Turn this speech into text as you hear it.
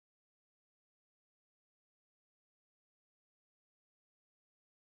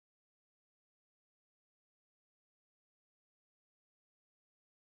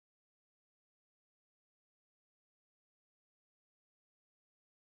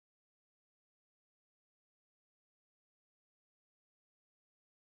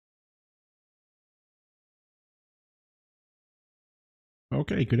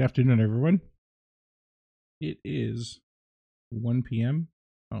Okay, good afternoon, everyone. It is 1 p.m.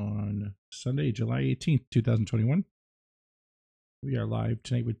 on Sunday, July 18th, 2021. We are live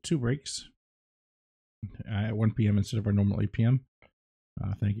tonight with two breaks at 1 p.m. instead of our normal 8 p.m.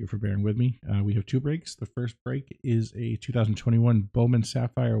 Thank you for bearing with me. We have two breaks. The first break is a 2021 Bowman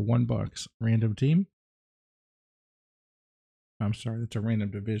Sapphire one box random team. I'm sorry, that's a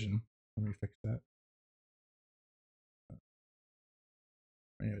random division. Let me fix that.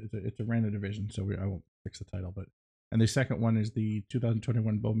 It's a random division, so I won't fix the title. And the second one is the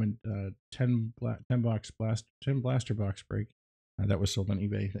 2021 Bowman 10 blaster box break that was sold on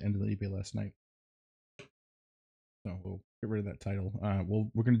eBay at the end of the eBay last night. So we'll get rid of that title.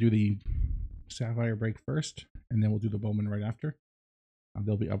 We're going to do the Sapphire break first, and then we'll do the Bowman right after.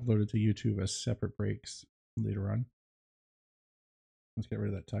 They'll be uploaded to YouTube as separate breaks later on. Let's get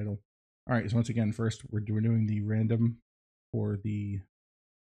rid of that title. All right, so once again, first we're doing the random for the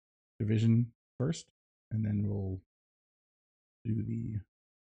division first, and then we'll do the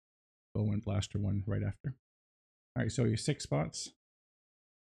Bowman blaster one right after. All right, so your 6 spots.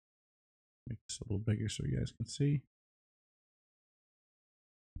 Make this a little bigger so you guys can see.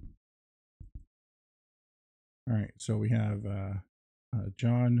 All right, so we have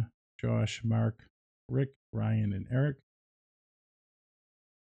John, Josh, Mark, Rick, Ryan, and Eric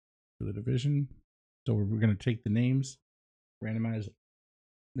for the division. So we're going to take the names, randomize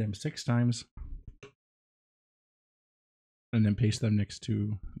them 6 times, and then paste them next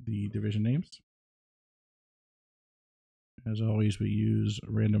to the division names. As always, we use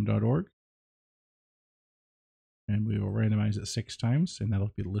random.org, and we will randomize it 6 times, and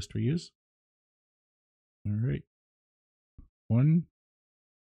that'll be the list we use. All right. 1,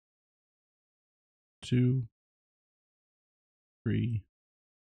 2, 3,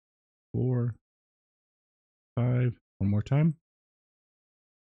 4, 5. One more time.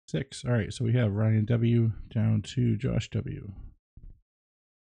 6. All right, so we have Ryan W down to Josh W.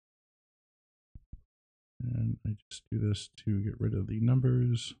 And I just do this to get rid of the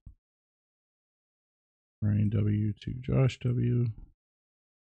numbers. Ryan W to Josh W.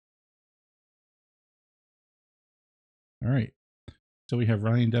 All right, so we have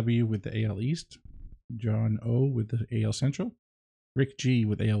Ryan W with the AL East, John O with the AL Central, Rick G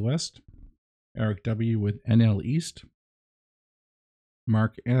with AL West, Eric W with NL East,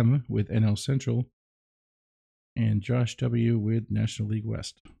 Mark M with NL Central, and Josh W with National League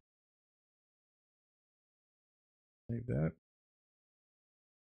West. Save that.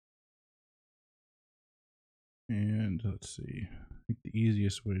 And let's see, I think the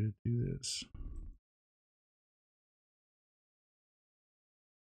easiest way to do this.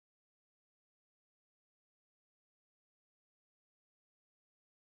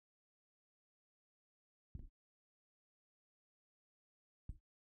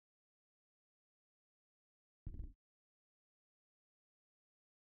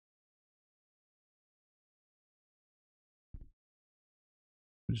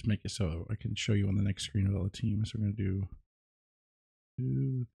 Just make it so I can show you on the next screen with all the teams. We're going to do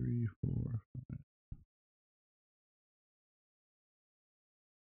 2, 3, 4, 5.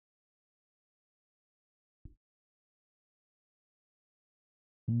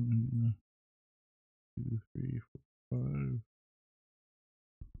 1, 2, 3, 4, 5.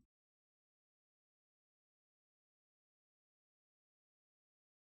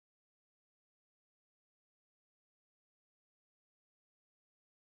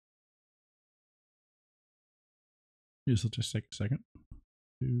 This will just take a second.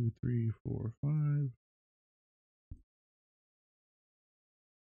 2, 3, 4, 5.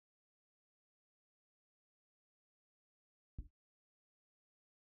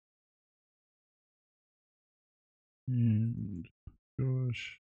 And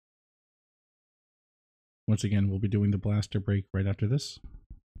Josh. Once again, we'll be doing the blaster break right after this.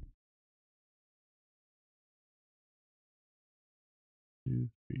 2,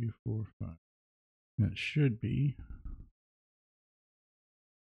 3, 4, 5. That should be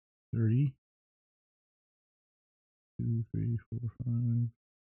 30. 2, 3, 4, 5.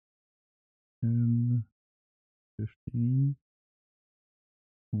 10, 15,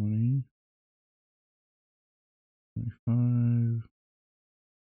 20, 25.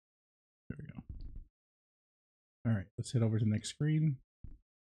 There we go. All right, let's head over to the next screen.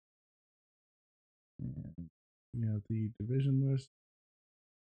 And we have the division list.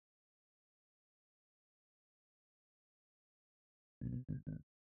 And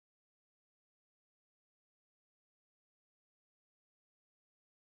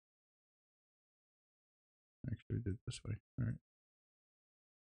actually, I did it this way. All right.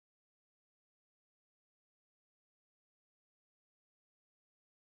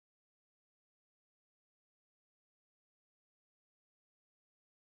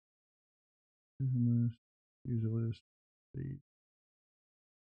 User list.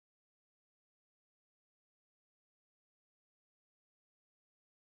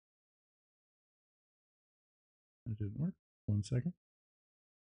 That didn't work. 1 second.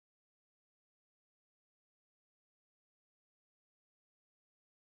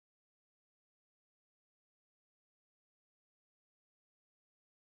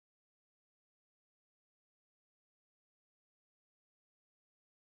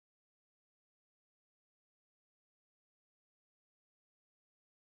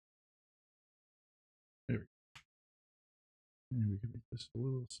 There we go. And we can make this a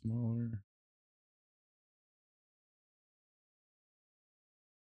little smaller.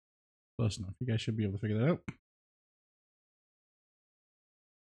 Close enough. You guys should be able to figure that out.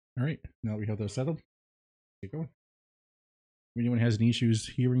 All right. Now we have those settled. Get going. If anyone has any issues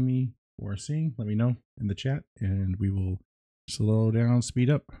hearing me or seeing, let me know in the chat, and we will slow down, speed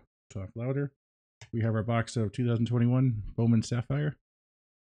up, talk louder. We have our box of 2021 Bowman Sapphire.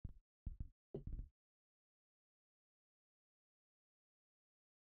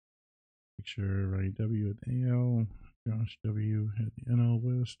 Make sure Ronnie W at the AL, Josh W at the NL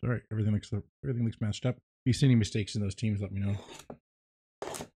list. All right, everything looks matched up. If you see any mistakes in those teams, let me know.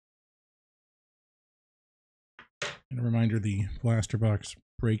 And a reminder, the blaster box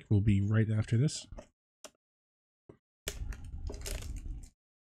break will be right after this.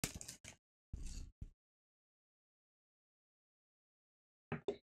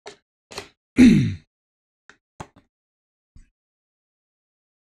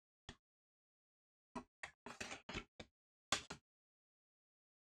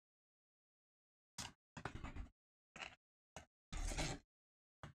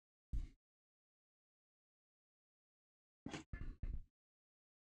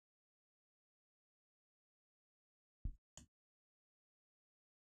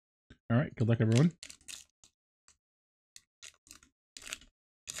 All right, good luck, everyone.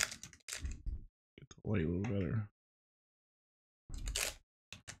 Get the light a little better.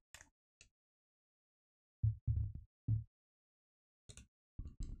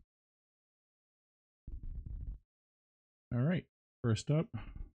 All right, first up,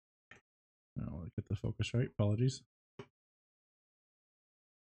 I'll get the focus right. Apologies.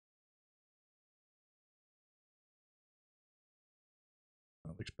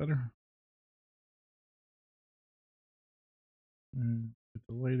 That looks better. And get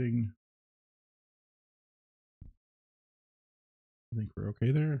the lighting. I think we're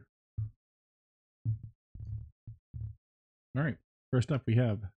okay there. All right. First up, we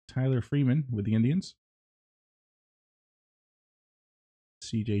have Tyler Freeman with the Indians.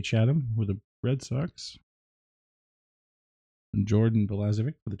 CJ Chatham with the Red Sox. And Jordan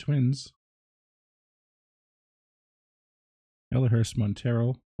Balazovic for the Twins. Ellerhurst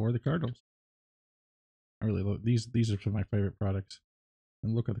Montero for the Cardinals. I really love these. These are some of my favorite products.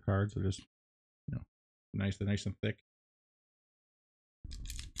 And look at the cards; they're just, nice. They're nice and thick.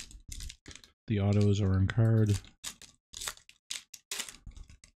 The autos are on card.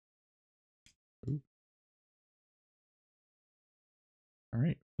 Ooh. All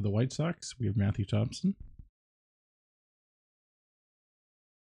right, for the White Sox, we have Matthew Thompson.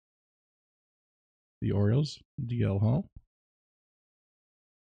 The Orioles, DL Hall.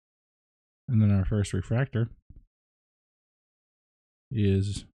 And then our first refractor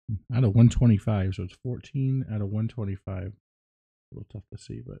is out of 125, so it's 14 out of 125. A little tough to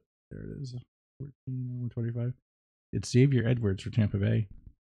see, but there it is. 14 out of 125. It's Xavier Edwards for Tampa Bay.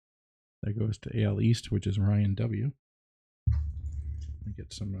 That goes to AL East, which is Ryan W. Let me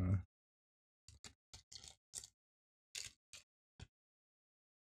get some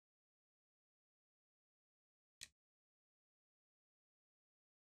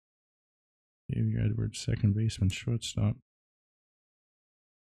Xavier Edwards, second baseman, shortstop.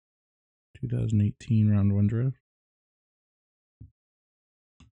 2018 round one draft.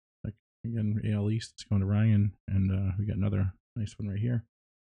 Again, AL East, it's going to Ryan, and we got another nice one right here.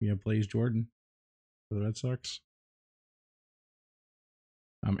 We have Blaze Jordan for the Red Sox.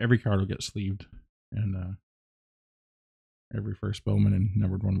 Every card will get sleeved, and every first Bowman and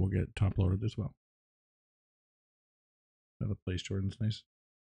numbered one will get top loaded as well. Another Blaze Jordan's nice.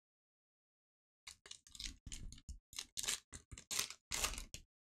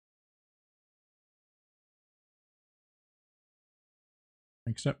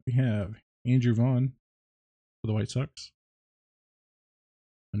 Next up, we have Andrew Vaughn for the White Sox.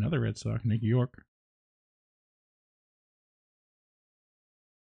 Another Red Sox, Nick York.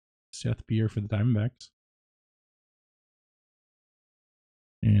 Seth Beer for the Diamondbacks.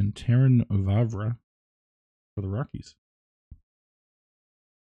 And Taron Vavra for the Rockies.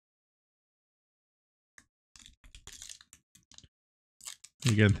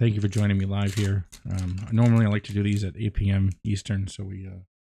 Again, thank you for joining me live here. Normally I like to do these at 8 p.m. Eastern, so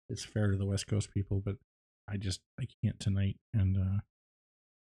it's fair to the West Coast people, but I can't tonight, and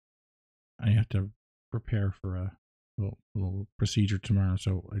I have to prepare for a little procedure tomorrow,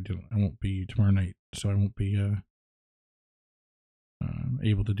 so I won't be tomorrow night, so I won't be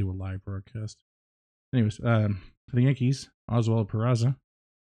able to do a live broadcast. Anyways, for the Yankees, Oswald Peraza.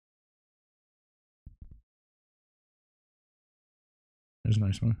 There's a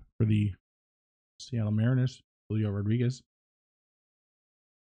nice one. For the Seattle Mariners, Julio Rodriguez.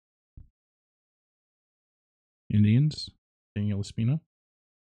 Indians, Daniel Espino.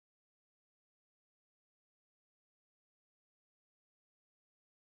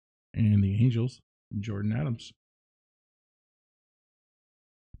 And the Angels, Jordan Adams.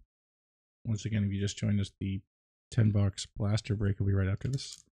 Once again, if you just joined us, the 10-box blaster break will be right after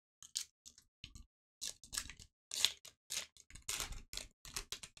this.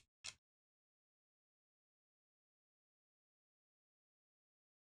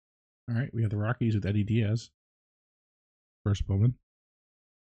 All right, we have the Rockies with Eddie Diaz. First Bowman.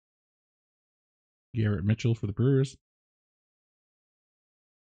 Garrett Mitchell for the Brewers.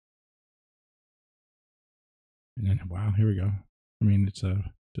 And then, wow, here we go. I mean, it's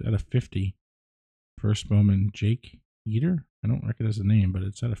at a 50. First Bowman, Jake Eater. I don't recognize the name, but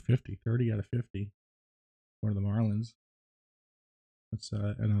it's at a 50. 30 out of 50. One of the Marlins. That's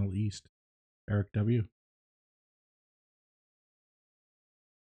NL East. Eric W.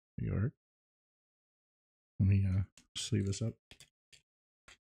 New York. Let me sleeve this up.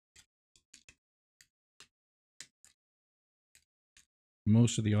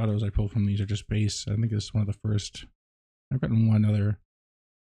 Most of the autos I pulled from these are just base. I think this is one of the first. I've gotten one other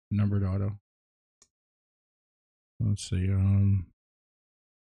numbered auto. Let's see.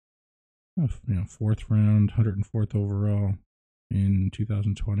 Fourth round, 104th overall in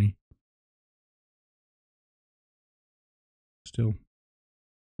 2020. Still,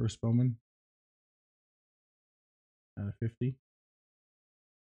 first Bowman out of 50.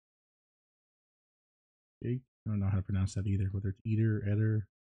 Jake. I don't know how to pronounce that either. Whether it's Eater, Eder.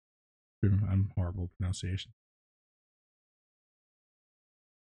 I'm horrible at pronunciation.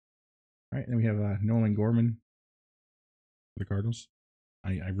 All right, then we have Nolan Gorman for the Cardinals.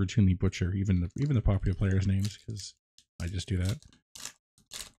 I routinely butcher even the popular players' names because I just do that.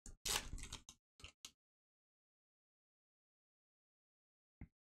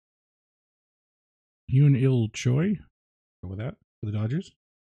 Yoon Il Choi. Go with that for the Dodgers.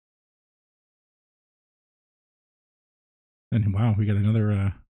 And wow, we got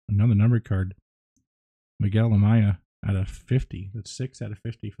another numbered card. Miguel Amaya out of 50. That's 6 out of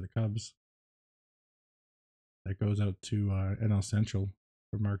 50 for the Cubs. That goes out to NL Central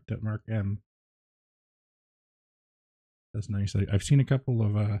for Mark M. That's nice. I've seen a couple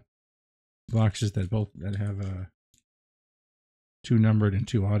of boxes that have 2 numbered and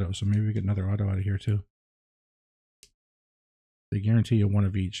 2 auto, so maybe we get another auto out of here too. They guarantee you 1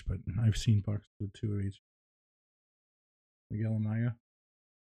 of each, but I've seen boxes with 2 of each. Miguel Amaya.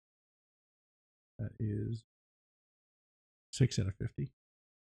 That is 6 out of 50.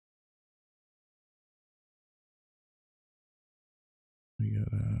 We got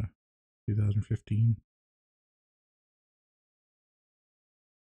 2015.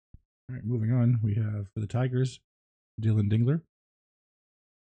 All right, moving on. We have for the Tigers, Dylan Dingler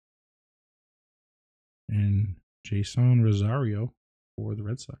and Jason Rosario for the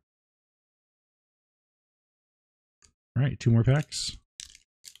Red Sox. All right, 2 more packs.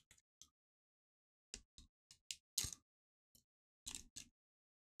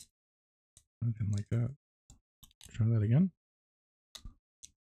 I didn't like that. Try that again.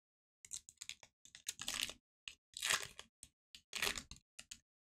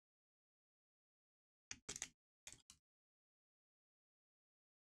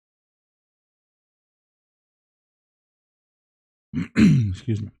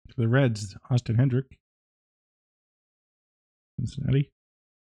 Excuse me. For the Reds, Austin Hendrick. Cincinnati.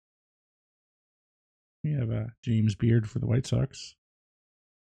 We have James Beard for the White Sox.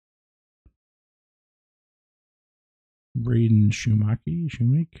 Braden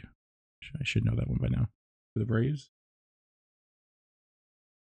Shoemake. I should know that one by now. For the Braves.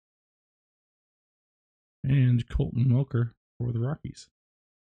 And Colton Welker for the Rockies.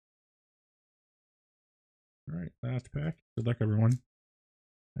 All right, last pack. Good luck, everyone.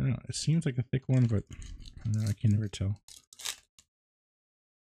 I don't know. It seems like a thick one, but I can never tell.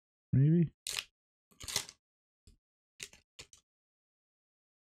 Maybe.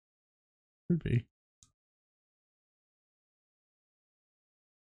 Could be.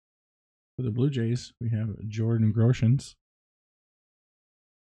 For the Blue Jays, we have Jordan Groshans.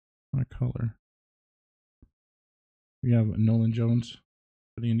 What color? We have Nolan Jones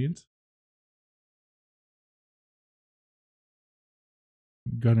for the Indians.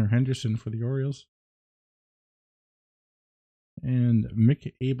 Gunnar Henderson for the Orioles. And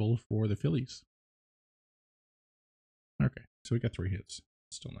Mick Abel for the Phillies. Okay, so we got 3 hits.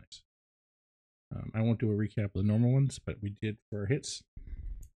 Still nice. I won't do a recap of the normal ones, but we did for our hits.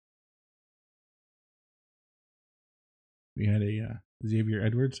 We had a Xavier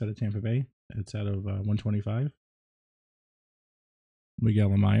Edwards out of Tampa Bay. It's out of 125. Miguel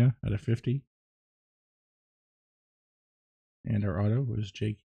Amaya out of 50. And our auto was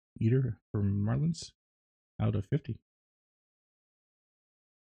Jake Eater from Marlins out of 50.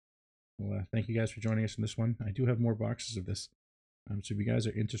 Well, thank you guys for joining us in this one. I do have more boxes of this. So if you guys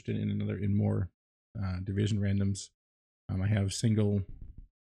are interested in more division randoms, I have single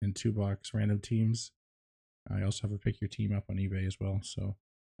and 2-box random teams. I also have a pick your team up on eBay as well. So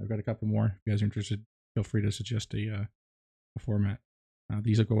I've got a couple more. If you guys are interested, feel free to suggest a format.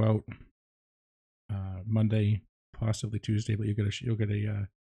 These will go out Monday, possibly Tuesday, but you'll get a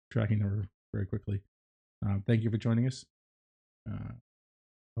tracking number very quickly. Thank you for joining us.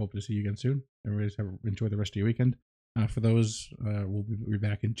 Hope to see you again soon. Everybody enjoy the rest of your weekend. For those, we'll be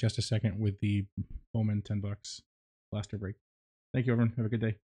back in just a second with the Bowman $10 blaster break. Thank you, everyone. Have a good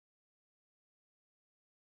day.